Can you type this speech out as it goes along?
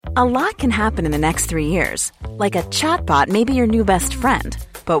A lot can happen in the next 3 years. Like a chatbot may be your new best friend.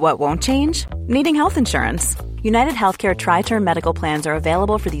 But what won't change? Needing health insurance. United Healthcare Tri-Term Medical Plans are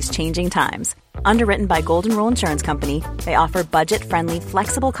available for these changing times. Underwritten by Golden Rule Insurance Company, they offer budget-friendly,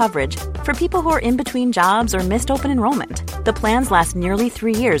 flexible coverage for people who are in between jobs or missed open enrollment. The plans last nearly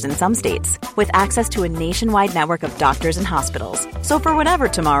 3 years in some states, with access to a nationwide network of doctors and hospitals. So for whatever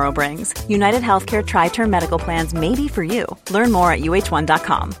tomorrow brings, United Healthcare Tri-Term Medical Plans may be for you. Learn more at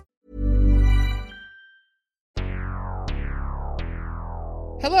uh1.com.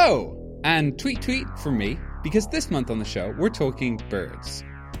 Hello! And tweet from me, because this month on the show, we're talking birds.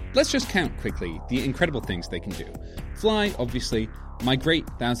 Let's just count quickly the incredible things they can do. Fly, obviously, migrate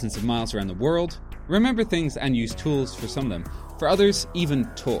thousands of miles around the world, remember things and use tools for some of them, for others, even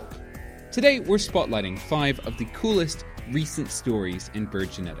talk. Today, we're spotlighting 5 of the coolest recent stories in bird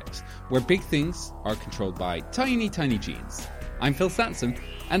genetics, where big things are controlled by tiny, tiny genes. I'm Phil Sansom,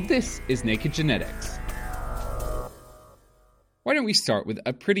 and this is Naked Genetics. Why don't we start with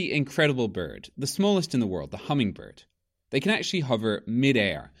a pretty incredible bird, the smallest in the world, the hummingbird. They can actually hover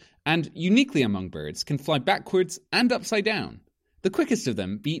mid-air, and uniquely among birds, can fly backwards and upside down. The quickest of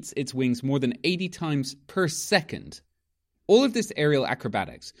them beats its wings more than 80 times per second. All of this aerial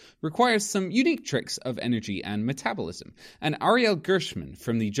acrobatics requires some unique tricks of energy and metabolism, and Ariel Gershman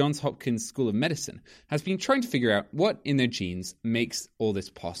from the Johns Hopkins School of Medicine has been trying to figure out what in their genes makes all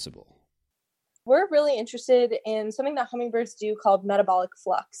this possible. We're really interested in something that hummingbirds do called metabolic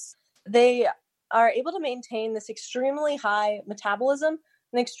flux. They are able to maintain this extremely high metabolism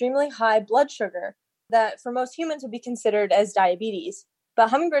and extremely high blood sugar that for most humans would be considered as diabetes. But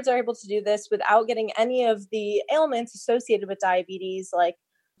hummingbirds are able to do this without getting any of the ailments associated with diabetes, like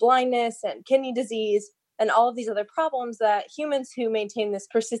blindness and kidney disease and all of these other problems that humans who maintain this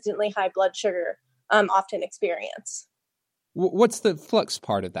persistently high blood sugar often experience. What's the flux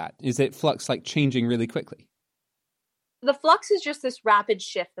part of that? Is it flux like changing really quickly? The flux is just this rapid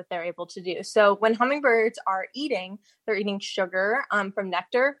shift that they're able to do. So when hummingbirds are eating, they're eating sugar from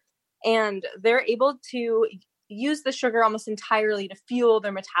nectar, and they're able to use the sugar almost entirely to fuel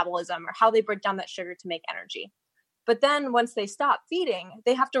their metabolism or how they break down that sugar to make energy. But then once they stop feeding,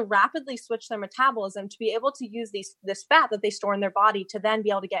 they have to rapidly switch their metabolism to be able to use this fat that they store in their body to then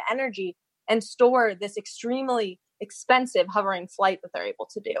be able to get energy and store this extremely expensive hovering flight that they're able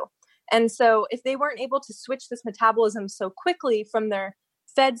to do. And so if they weren't able to switch this metabolism so quickly from their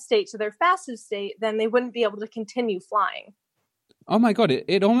fed state to their fasted state, then they wouldn't be able to continue flying. Oh my God,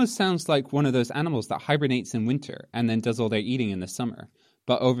 it almost sounds like one of those animals that hibernates in winter and then does all their eating in the summer.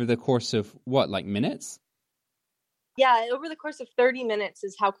 But over the course of what, like minutes? Yeah, over the course of 30 minutes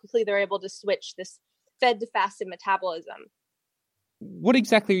is how quickly they're able to switch this fed to fasted metabolism. What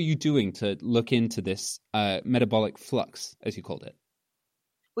exactly are you doing to look into this metabolic flux, as you called it?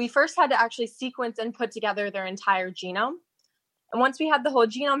 We first had to actually sequence and put together their entire genome. And once we had the whole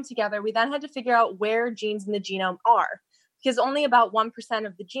genome together, we then had to figure out where genes in the genome are, because only about 1%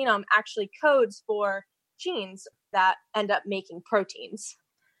 of the genome actually codes for genes that end up making proteins.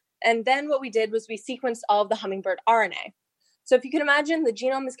 And then what we did was we sequenced all of the hummingbird RNA. So if you can imagine, the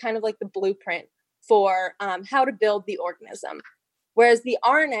genome is kind of like the blueprint for how to build the organism. Whereas the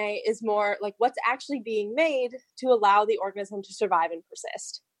RNA is more like what's actually being made to allow the organism to survive and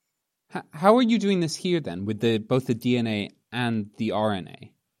persist. How are you doing this here then with both the DNA and the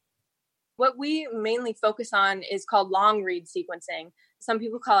RNA? What we mainly focus on is called long read sequencing. Some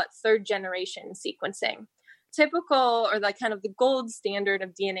people call it third generation sequencing. Typical, or like kind of the gold standard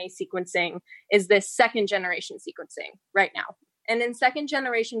of DNA sequencing, is this second generation sequencing right now. And in second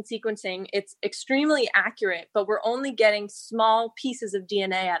generation sequencing, it's extremely accurate, but we're only getting small pieces of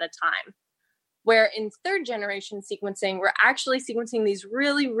DNA at a time. Where in third generation sequencing, we're actually sequencing these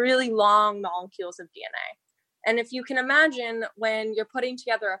really, really long molecules of DNA. And if you can imagine, when you're putting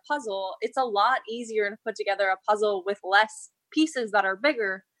together a puzzle, it's a lot easier to put together a puzzle with less pieces that are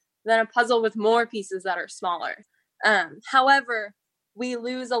bigger than a puzzle with more pieces that are smaller. However, we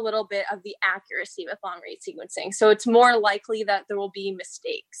lose a little bit of the accuracy with long-read sequencing. So it's more likely that there will be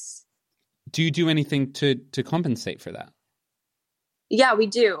mistakes. Do you do anything to compensate for that? Yeah, we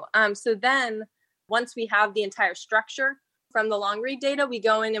do. So then once we have the entire structure from the long-read data, we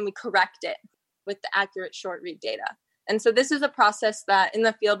go in and we correct it with the accurate short-read data. And so this is a process that in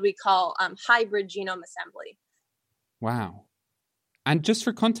the field we call hybrid genome assembly. Wow. And just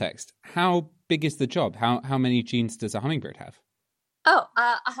for context, how big is the job? How many genes does a hummingbird have? Oh,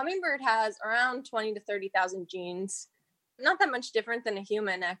 a hummingbird has around 20 to 30,000 genes. Not that much different than a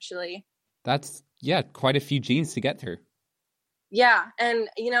human, actually. That's, quite a few genes to get through. Yeah, and,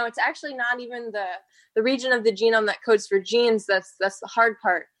 it's actually not even the region of the genome that codes for genes that's the hard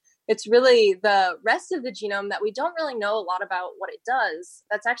part. It's really the rest of the genome that we don't really know a lot about what it does.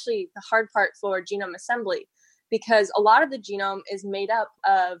 That's actually the hard part for genome assembly, because a lot of the genome is made up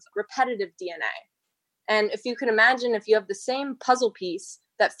of repetitive DNA. And if you can imagine, if you have the same puzzle piece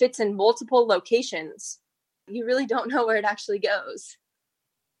that fits in multiple locations, you really don't know where it actually goes.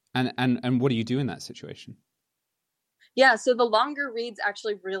 And what do you do in that situation? Yeah, so the longer reads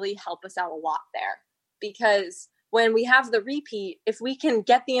actually really help us out a lot there, because when we have the repeat, if we can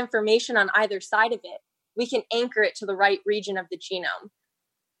get the information on either side of it, we can anchor it to the right region of the genome.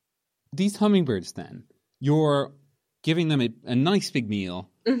 These hummingbirds, then, you're giving them a nice big meal,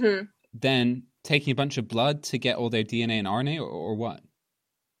 then taking a bunch of blood to get all their DNA and RNA, or what?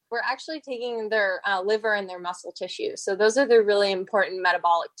 We're actually taking their liver and their muscle tissue. So those are the really important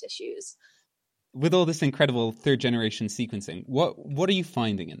metabolic tissues. With all this incredible third-generation sequencing, what are you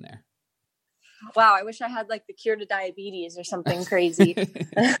finding in there? Wow, I wish I had like the cure to diabetes or something crazy.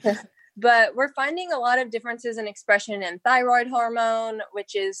 But we're finding a lot of differences in expression in thyroid hormone,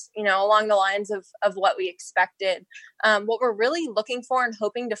 which is, along the lines of what we expected. What we're really looking for and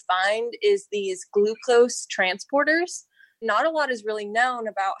hoping to find is these glucose transporters. Not a lot is really known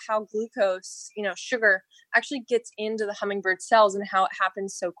about how glucose, sugar, actually gets into the hummingbird cells and how it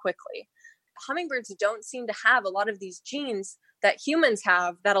happens so quickly. Hummingbirds don't seem to have a lot of these genes that humans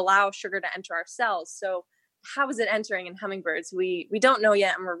have that allow sugar to enter our cells. So how is it entering in hummingbirds? We don't know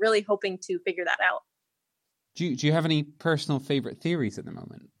yet, and we're really hoping to figure that out. Do you have any personal favorite theories at the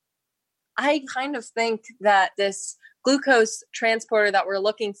moment? I kind of think that this glucose transporter that we're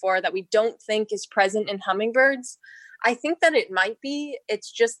looking for that we don't think is present in hummingbirds, I think that it might be.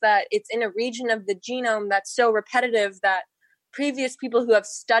 It's just that it's in a region of the genome that's so repetitive that previous people who have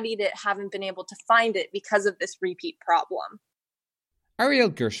studied it haven't been able to find it because of this repeat problem. Ariel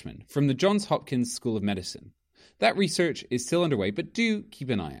Gershman from the Johns Hopkins School of Medicine. That research is still underway, but do keep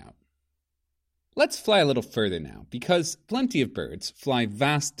an eye out. Let's fly a little further now, because plenty of birds fly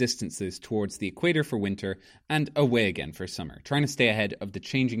vast distances towards the equator for winter and away again for summer, trying to stay ahead of the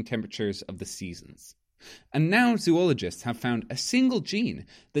changing temperatures of the seasons. And now zoologists have found a single gene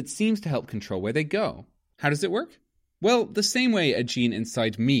that seems to help control where they go. How does it work? Well, the same way a gene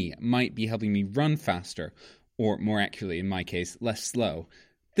inside me might be helping me run faster, or more accurately in my case, less slow,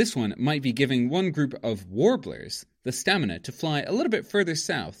 this one might be giving one group of warblers the stamina to fly a little bit further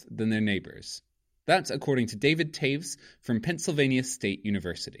south than their neighbors. That's according to David Taves from Pennsylvania State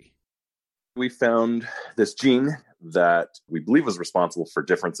University. We found this gene that we believe was responsible for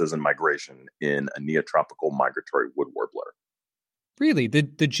differences in migration in a neotropical migratory wood warbler. Really?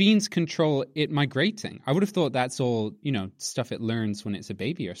 The genes control it migrating? I would have thought that's all, stuff it learns when it's a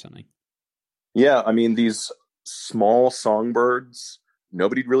baby or something. Yeah, these small songbirds,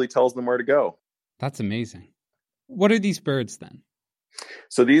 nobody really tells them where to go. That's amazing. What are these birds then?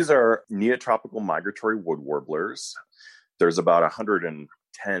 So these are neotropical migratory wood warblers. There's about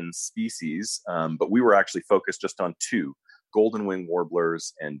 110 species, but we were actually focused just on two, golden wing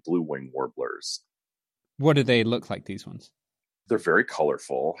warblers and blue wing warblers. What do they look like, these ones? They're very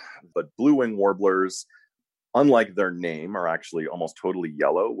colorful, but blue wing warblers, unlike their name, are actually almost totally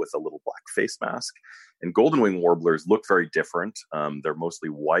yellow with a little black face mask. And golden wing warblers look very different. They're mostly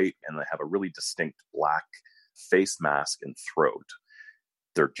white and they have a really distinct black face mask and throat.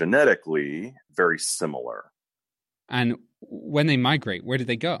 They're genetically very similar. And when they migrate, where do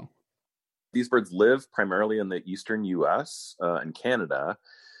they go? These birds live primarily in the eastern U.S. And Canada,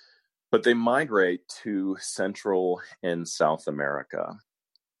 but they migrate to Central and South America.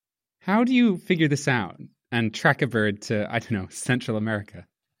 How do you figure this out and track a bird to, Central America?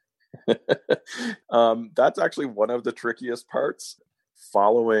 That's actually one of the trickiest parts.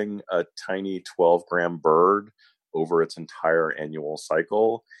 Following a tiny 12-gram bird over its entire annual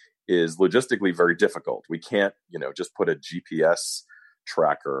cycle is logistically very difficult. We can't, just put a GPS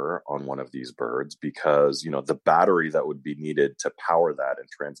tracker on one of these birds because, the battery that would be needed to power that and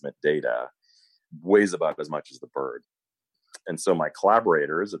transmit data weighs about as much as the bird. And so my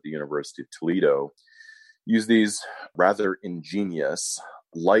collaborators at the University of Toledo use these rather ingenious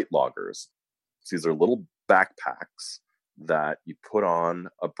light loggers. These are little backpacks that you put on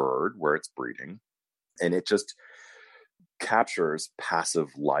a bird where it's breeding, and it just captures passive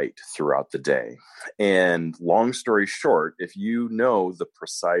light throughout the day. And long story short, if you know the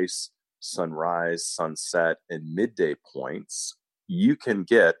precise sunrise, sunset, and midday points, you can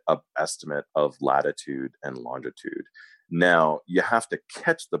get an estimate of latitude and longitude. Now, you have to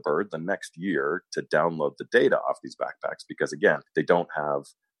catch the bird the next year to download the data off these backpacks because, again, they don't have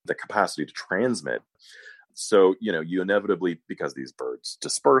the capacity to transmit. So, you inevitably, because these birds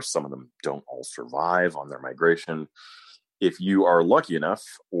disperse, some of them don't all survive on their migration, if you are lucky enough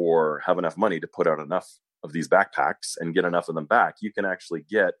or have enough money to put out enough of these backpacks and get enough of them back, you can actually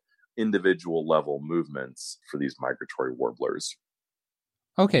get individual level movements for these migratory warblers.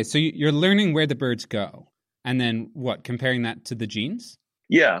 Okay, so you're learning where the birds go. And then what, comparing that to the genes?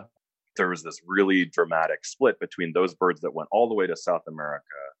 Yeah. There was this really dramatic split between those birds that went all the way to South America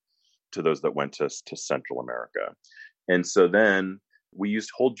to those that went to Central America. And so then we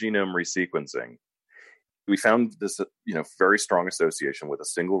used whole genome resequencing. We found this, very strong association with a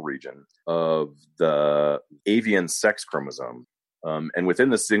single region of the avian sex chromosome. And within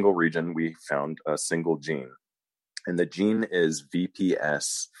the single region, we found a single gene. And the gene is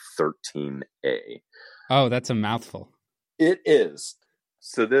VPS13A. Oh, that's a mouthful. It is.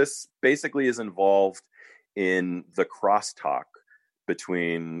 So this basically is involved in the crosstalk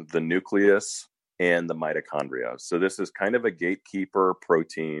between the nucleus and the mitochondria. So this is kind of a gatekeeper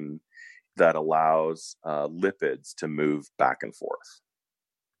protein that allows lipids to move back and forth.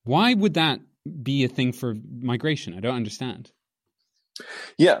 Why would that be a thing for migration? I don't understand.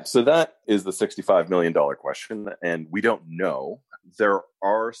 Yeah, so that is the $65 million question, and we don't know. There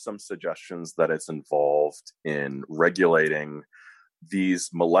are some suggestions that it's involved in regulating these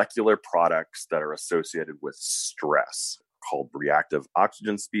molecular products that are associated with stress, called reactive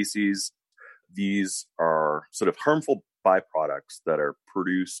oxygen species. These are sort of harmful byproducts that are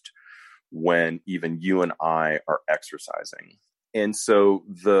produced when even you and I are exercising. And so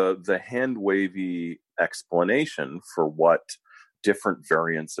the hand-wavy explanation for what different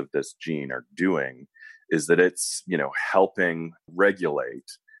variants of this gene are doing is that it's, helping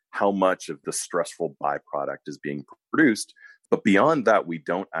regulate how much of the stressful byproduct is being produced. But beyond that, we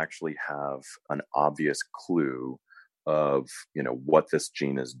don't actually have an obvious clue of, what this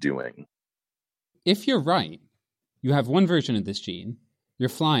gene is doing. If you're right, you have one version of this gene, you're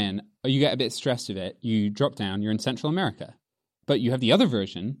flying, or you get a bit stressed of it, you drop down, you're in Central America. But you have the other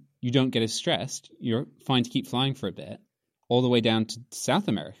version, you don't get as stressed, you're fine to keep flying for a bit, all the way down to South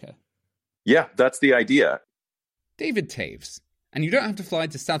America. Yeah, that's the idea. David Taves. And you don't have to fly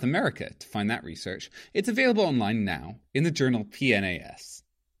to South America to find that research. It's available online now in the journal PNAS.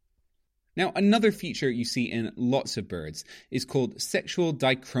 Now, another feature you see in lots of birds is called sexual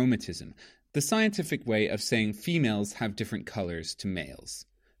dichromatism, the scientific way of saying females have different colours to males.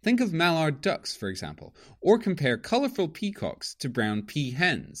 Think of mallard ducks, for example, or compare colourful peacocks to brown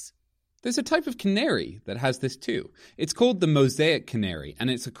peahens. There's a type of canary that has this too. It's called the mosaic canary, and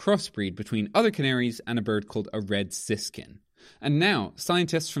it's a crossbreed between other canaries and a bird called a red siskin. And now,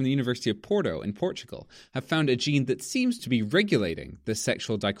 scientists from the University of Porto in Portugal have found a gene that seems to be regulating the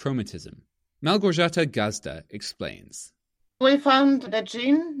sexual dichromatism. Malgorzata Gazda explains. We found the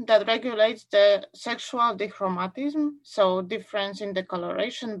gene that regulates the sexual dichromatism, so difference in the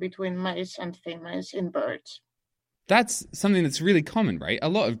coloration between males and females in birds. That's something that's really common, right? A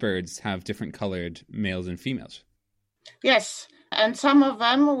lot of birds have different colored males and females. Yes, and some of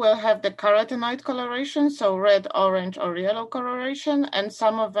them will have the carotenoid coloration, so red, orange, or yellow coloration, and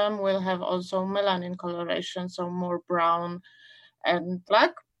some of them will have also melanin coloration, so more brown and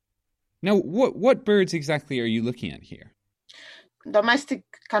black. Now, what birds exactly are you looking at here? Domestic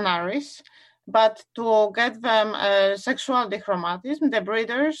canaries, but to get them sexual dichromatism, the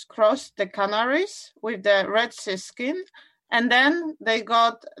breeders crossed the canaries with the red siskin, and then they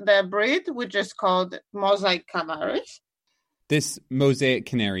got the breed, which is called mosaic canaries. This mosaic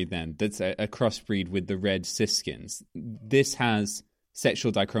canary, then, that's a crossbreed with the red siskins, this has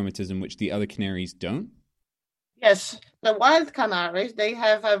sexual dichromatism, which the other canaries don't? Yes, the wild canaries, they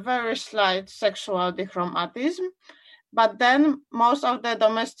have a very slight sexual dichromatism, but then most of the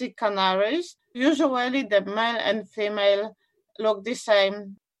domestic canaries, usually the male and female look the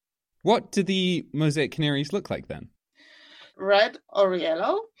same. What do the mosaic canaries look like then? Red or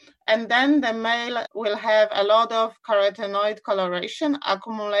yellow, and then the male will have a lot of carotenoid coloration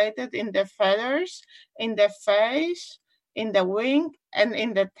accumulated in the feathers, in the face, in the wing, and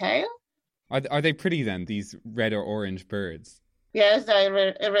in the tail. Are they pretty then, these red or orange birds? Yes, they're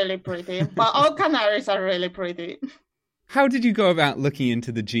really pretty. But all canaries are really pretty. How did you go about looking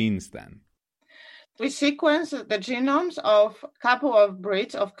into the genes then? We sequenced the genomes of a couple of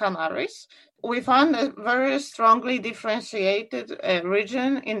breeds of canaries. We found a very strongly differentiated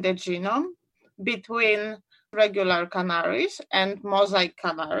region in the genome between regular canaries and mosaic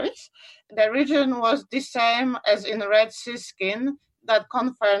canaries. The region was the same as in red siskin, that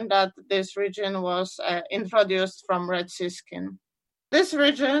confirmed that this region was introduced from red siskin. This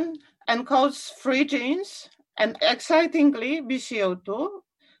region encodes 3 genes, and excitingly, BCO2,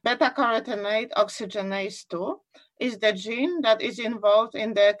 beta-carotenate oxygenase 2, is the gene that is involved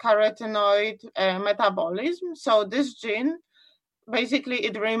in the carotenoid metabolism. So this gene, basically,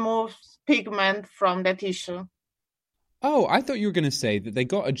 it removes pigment from the tissue. Oh, I thought you were going to say that they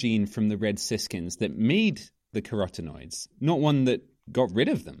got a gene from the red siskins that made the carotenoids, not one that got rid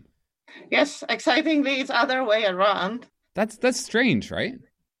of them. Yes, excitingly, it's other way around. That's strange, right?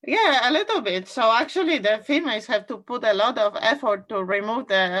 Yeah, a little bit. So actually, the females have to put a lot of effort to remove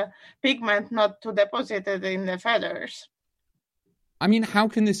the pigment, not to deposit it in the feathers. I mean, how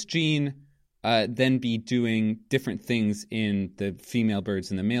can this gene then be doing different things in the female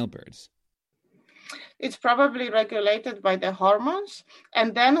birds and the male birds? It's probably regulated by the hormones.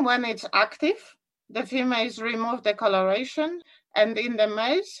 And then when it's active, the females remove the coloration. And in the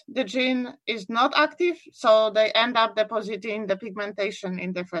males, the gene is not active, so they end up depositing the pigmentation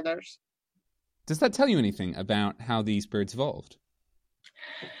in the feathers. Does that tell you anything about how these birds evolved?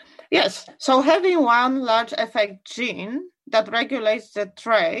 Yes. So having one large effect gene that regulates the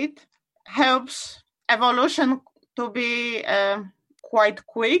trait helps evolution to be quite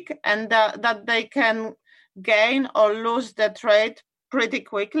quick, and that they can gain or lose the trait pretty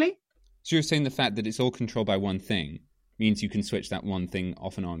quickly. So you're saying the fact that it's all controlled by one thing means you can switch that one thing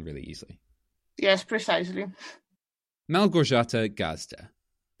off and on really easily? Yes, precisely. Malgorzata Gazda.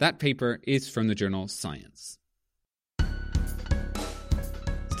 That paper is from the journal Science.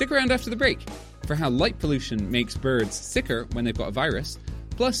 Stick around after the break for how light pollution makes birds sicker when they've got a virus,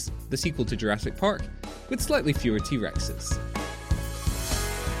 plus the sequel to Jurassic Park with slightly fewer T-Rexes.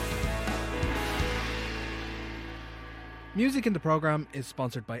 Music in the programme is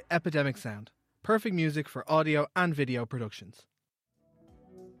sponsored by Epidemic Sound. Perfect music for audio and video productions.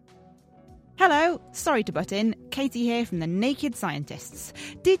 Hello, sorry to butt in. Katie here from the Naked Scientists.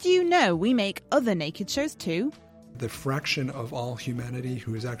 Did you know we make other naked shows too? The fraction of all humanity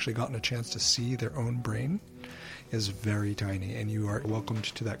who has actually gotten a chance to see their own brain is very tiny, and you are welcomed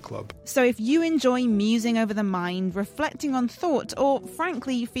to that club. So if you enjoy musing over the mind, reflecting on thought, or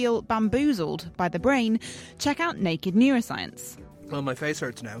frankly feel bamboozled by the brain, check out Naked Neuroscience. Well, my face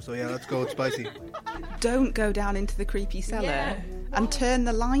hurts now, so yeah, let's go. It's spicy. Don't go down into the creepy cellar and turn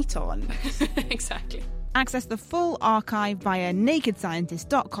the light on. Exactly. Access the full archive via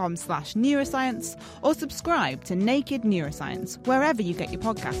nakedscientist.com/neuroscience or subscribe to Naked Neuroscience wherever you get your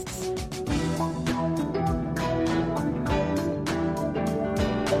podcasts.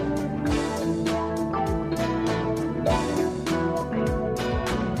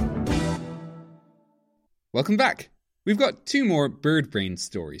 Welcome back. We've got 2 more bird-brained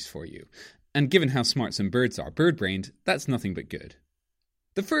stories for you. And given how smart some birds are, bird-brained, that's nothing but good.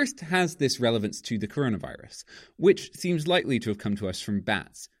 The first has this relevance to the coronavirus, which seems likely to have come to us from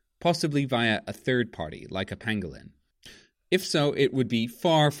bats, possibly via a third party, like a pangolin. If so, it would be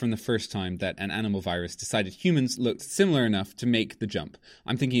far from the first time that an animal virus decided humans looked similar enough to make the jump.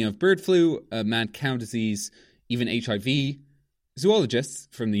 I'm thinking of bird flu, mad cow disease, even HIV. Zoologists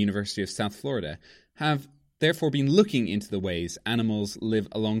from the University of South Florida have therefore been looking into the ways animals live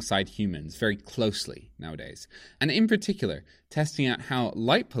alongside humans very closely nowadays, and in particular testing out how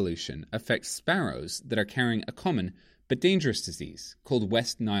light pollution affects sparrows that are carrying a common but dangerous disease called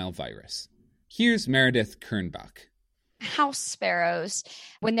West Nile virus. Here's Meredith Kernbach. House sparrows,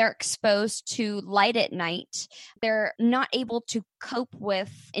 when they're exposed to light at night, they're not able to cope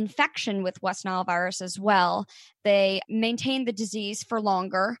with infection with West Nile virus as well. They maintain the disease for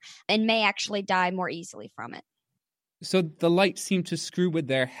longer and may actually die more easily from it. So the light seemed to screw with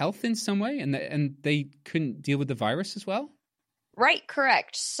their health in some way, and they couldn't deal with the virus as well? Right,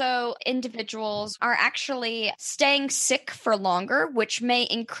 correct. So individuals are actually staying sick for longer, which may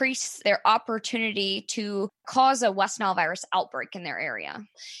increase their opportunity to cause a West Nile virus outbreak in their area.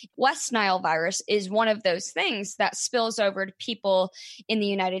 West Nile virus is one of those things that spills over to people in the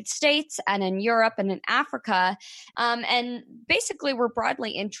United States and in Europe and in Africa. And basically, we're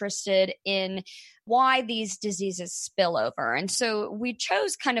broadly interested in why these diseases spill over. And so we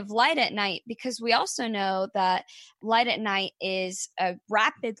chose kind of light at night because we also know that light at night is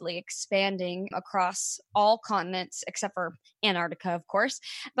rapidly expanding across all continents, except for Antarctica, of course.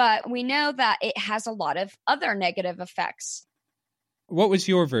 But we know that it has a lot of other negative effects. What was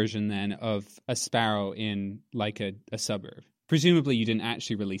your version then of a sparrow in like a suburb? Presumably you didn't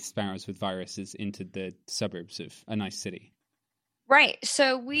actually release sparrows with viruses into the suburbs of a nice city. Right.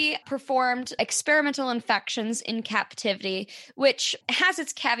 So we performed experimental infections in captivity, which has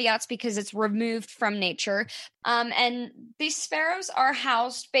its caveats because it's removed from nature. And these sparrows are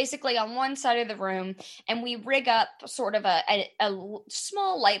housed basically on one side of the room, and we rig up sort of a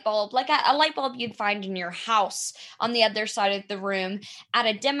small light bulb, like a light bulb you'd find in your house on the other side of the room at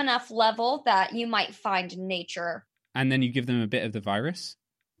a dim enough level that you might find in nature And then you give them a bit of the virus?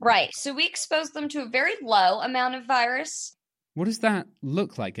 Right. So we expose them to a very low amount of virus. What does that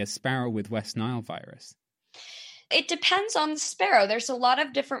look like, a sparrow with West Nile virus? It depends on the sparrow. There's a lot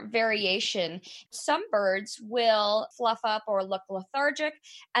of different variation. Some birds will fluff up or look lethargic,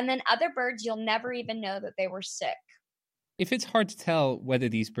 and then other birds, you'll never even know that they were sick. If it's hard to tell whether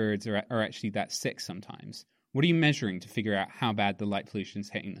these birds are actually that sick sometimes, what are you measuring to figure out how bad the light pollution is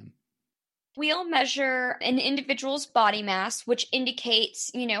hitting them? We'll measure an individual's body mass, which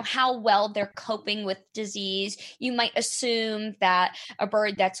indicates, how well they're coping with disease. You might assume that a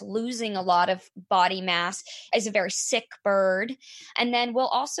bird that's losing a lot of body mass is a very sick bird. And then we'll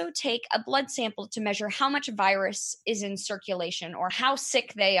also take a blood sample to measure how much virus is in circulation or how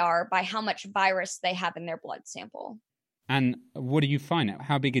sick they are by how much virus they have in their blood sample. And what do you find?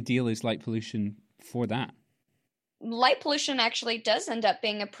 How big a deal is light pollution for that? Light pollution actually does end up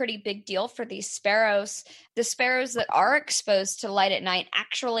being a pretty big deal for these sparrows. The sparrows that are exposed to light at night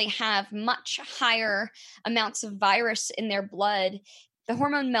actually have much higher amounts of virus in their blood. The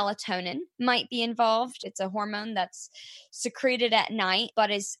hormone melatonin might be involved. It's a hormone that's secreted at night, but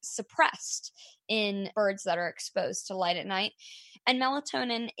is suppressed in birds that are exposed to light at night. And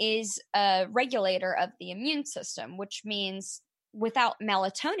melatonin is a regulator of the immune system, which means without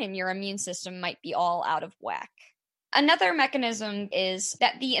melatonin, your immune system might be all out of whack. Another mechanism is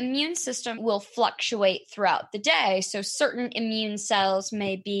that the immune system will fluctuate throughout the day. So certain immune cells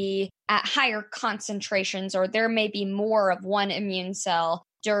may be at higher concentrations, or there may be more of one immune cell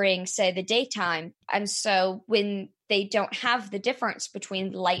during, say, the daytime. And so when they don't have the difference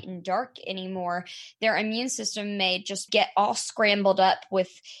between light and dark anymore, their immune system may just get all scrambled up with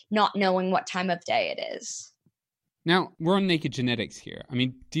not knowing what time of day it is. Now, we're on Naked Genetics here. I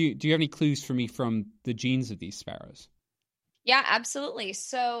mean, do you have any clues for me from the genes of these sparrows? Yeah, absolutely.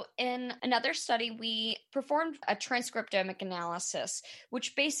 So in another study, we performed a transcriptomic analysis,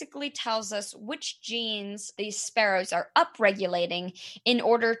 which basically tells us which genes these sparrows are upregulating in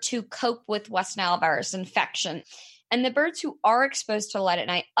order to cope with West Nile virus infection. And the birds who are exposed to light at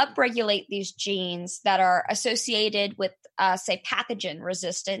night upregulate these genes that are associated with, say, pathogen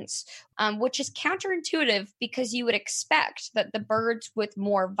resistance, which is counterintuitive because you would expect that the birds with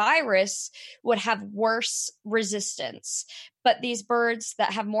more virus would have worse resistance. But these birds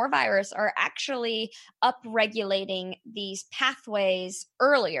that have more virus are actually upregulating these pathways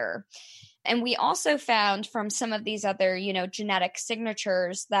earlier. And we also found from some of these other, genetic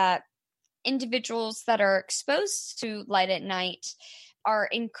signatures that individuals that are exposed to light at night are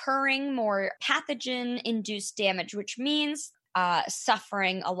incurring more pathogen-induced damage, which means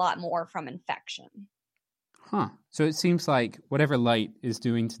suffering a lot more from infection. Huh. So it seems like whatever light is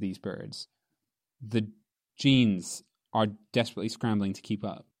doing to these birds, the genes are desperately scrambling to keep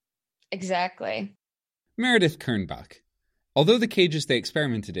up. Exactly. Meredith Kernbach. Although the cages they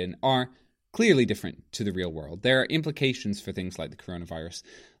experimented in are clearly different to the real world, there are implications for things like the coronavirus.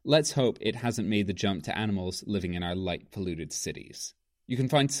 Let's hope it hasn't made the jump to animals living in our light-polluted cities. You can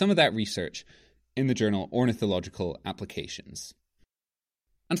find some of that research in the journal Ornithological Applications.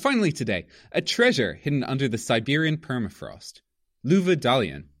 And finally today, a treasure hidden under the Siberian permafrost. Luva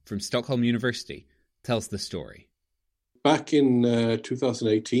Dalian from Stockholm University tells the story. Back in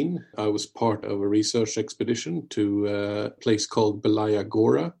 2018, I was part of a research expedition to a place called Belaya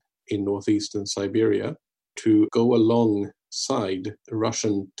Gora in northeastern Siberia to go alongside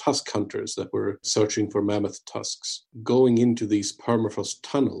Russian tusk hunters that were searching for mammoth tusks, going into these permafrost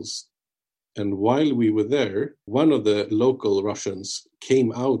tunnels. And while we were there, one of the local Russians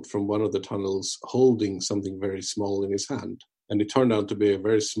came out from one of the tunnels holding something very small in his hand. And it turned out to be a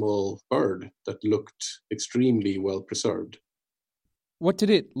very small bird that looked extremely well preserved. What did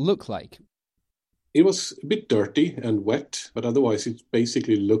it look like? It was a bit dirty and wet, but otherwise it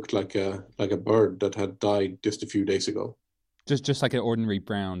basically looked like a bird that had died just a few days ago. Just like an ordinary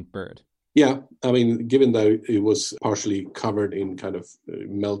brown bird? Yeah, I mean, given that it was partially covered in kind of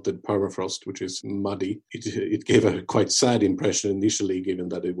melted permafrost, which is muddy, it gave a quite sad impression initially, given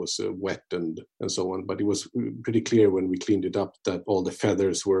that it was wet and so on. But it was pretty clear when we cleaned it up that all the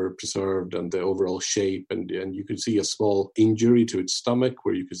feathers were preserved and the overall shape, and you could see a small injury to its stomach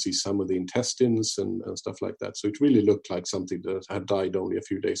where you could see some of the intestines and stuff like that. So it really looked like something that had died only a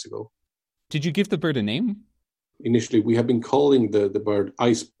few days ago. Did you give the bird a name? Initially, we have been calling the bird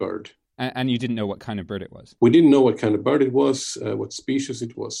ice bird. And you didn't know what kind of bird it was? We didn't know what kind of bird it was, what species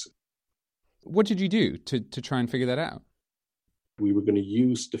it was. What did you do to try and figure that out? We were going to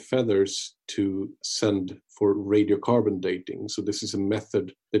use the feathers to send for radiocarbon dating. So this is a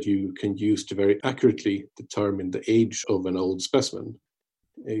method that you can use to very accurately determine the age of an old specimen.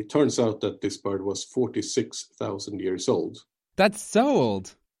 It turns out that this bird was 46,000 years old. That's so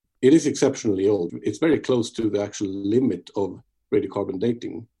old. It is exceptionally old. It's very close to the actual limit of radiocarbon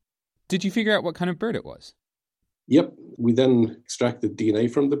dating. Did you figure out what kind of bird it was? Yep. We then extracted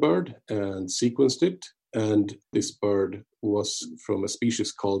DNA from the bird and sequenced it. And this bird was from a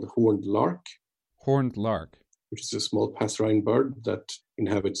species called horned lark. Horned lark? Which is a small passerine bird that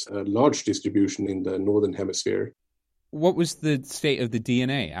inhabits a large distribution in the northern hemisphere. What was the state of the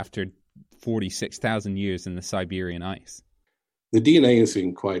DNA after 46,000 years in the Siberian ice? The DNA is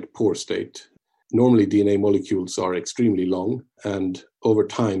in quite poor state. Normally, DNA molecules are extremely long, and over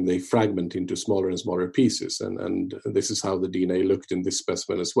time they fragment into smaller and smaller pieces. And this is how the DNA looked in this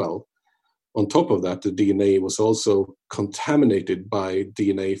specimen as well. On top of that, the DNA was also contaminated by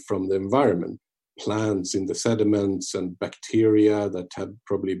DNA from the environment, plants in the sediments and bacteria that had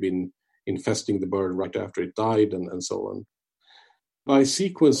probably been infesting the bird right after it died, and so on. By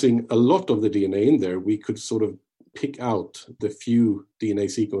sequencing a lot of the DNA in there, we could sort of pick out the few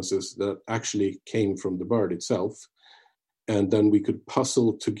DNA sequences that actually came from the bird itself. And then we could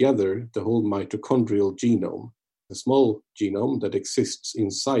puzzle together the whole mitochondrial genome, a small genome that exists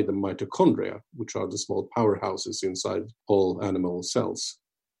inside the mitochondria, which are the small powerhouses inside all animal cells.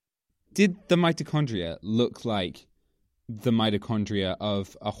 Did the mitochondria look like the mitochondria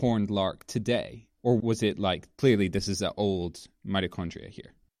of a horned lark today? Or was it like, clearly this is an old mitochondria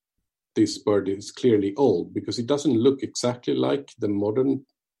here? This bird is clearly old because it doesn't look exactly like the modern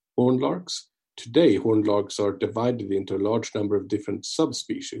horned larks. Today, horned larks are divided into a large number of different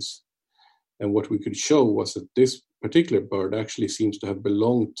subspecies. And what we could show was that this particular bird actually seems to have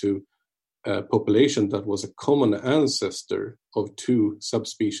belonged to a population that was a common ancestor of two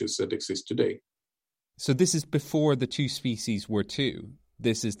subspecies that exist today. So this is before the two species were two.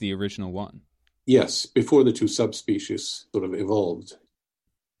 This is the original one. Yes, before the two subspecies sort of evolved.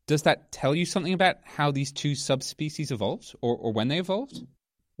 Does that tell you something about how these two subspecies evolved or when they evolved?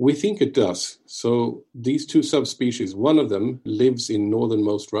 We think it does. So these two subspecies, one of them lives in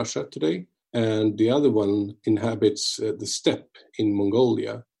northernmost Russia today, and the other one inhabits the steppe in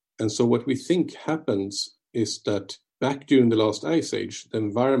Mongolia. And so what we think happens is that back during the last ice age, the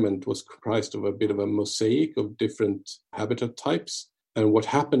environment was comprised of a bit of a mosaic of different habitat types. And what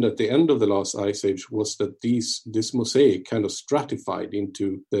happened at the end of the last ice age was that this mosaic kind of stratified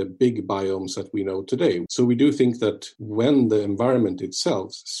into the big biomes that we know today. So we do think that when the environment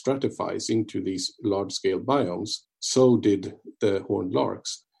itself stratifies into these large-scale biomes, so did the horned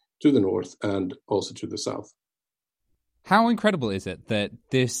larks to the north and also to the south. How incredible is it that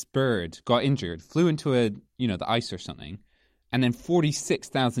this bird got injured, flew into the ice or something, and then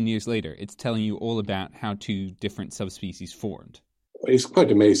 46,000 years later, it's telling you all about how two different subspecies formed? It's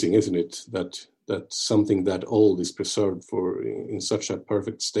quite amazing, isn't it, that something that old is preserved in such a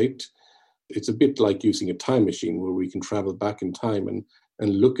perfect state. It's a bit like using a time machine where we can travel back in time and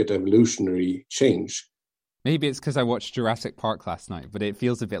look at evolutionary change. Maybe it's because I watched Jurassic Park last night, but it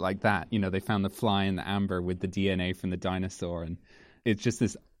feels a bit like that. You know, they found the fly in the amber with the DNA from the dinosaur, and it's just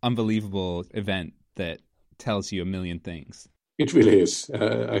this unbelievable event that tells you a million things. It really is.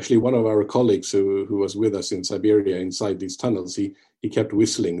 Actually, one of our colleagues who was with us in Siberia inside these tunnels, he kept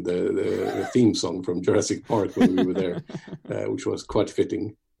whistling the theme song from Jurassic Park when we were there, which was quite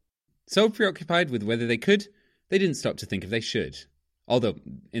fitting. So preoccupied with whether they could, they didn't stop to think if they should. Although,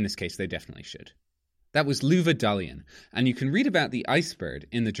 in this case, they definitely should. That was Luva Dalian, and you can read about the ice bird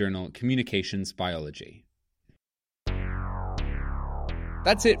in the journal Communications Biology.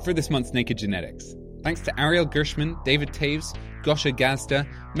 That's it for this month's Naked Genetics. Thanks to Ariel Gershman, David Taves, Gosha Gazda,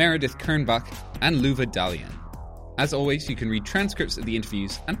 Meredith Kernbach, and Luva Dalian. As always, you can read transcripts of the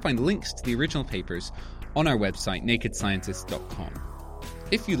interviews and find links to the original papers on our website, nakedscientist.com.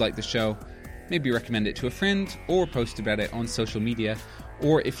 If you like the show, maybe recommend it to a friend or post about it on social media.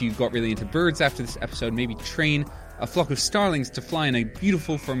 Or if you got really into birds after this episode, maybe train a flock of starlings to fly in a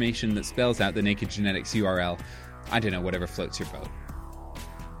beautiful formation that spells out the Naked Genetics URL. I don't know, whatever floats your boat.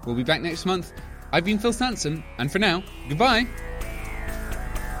 We'll be back next month. I've been Phil Sansom, and for now, goodbye!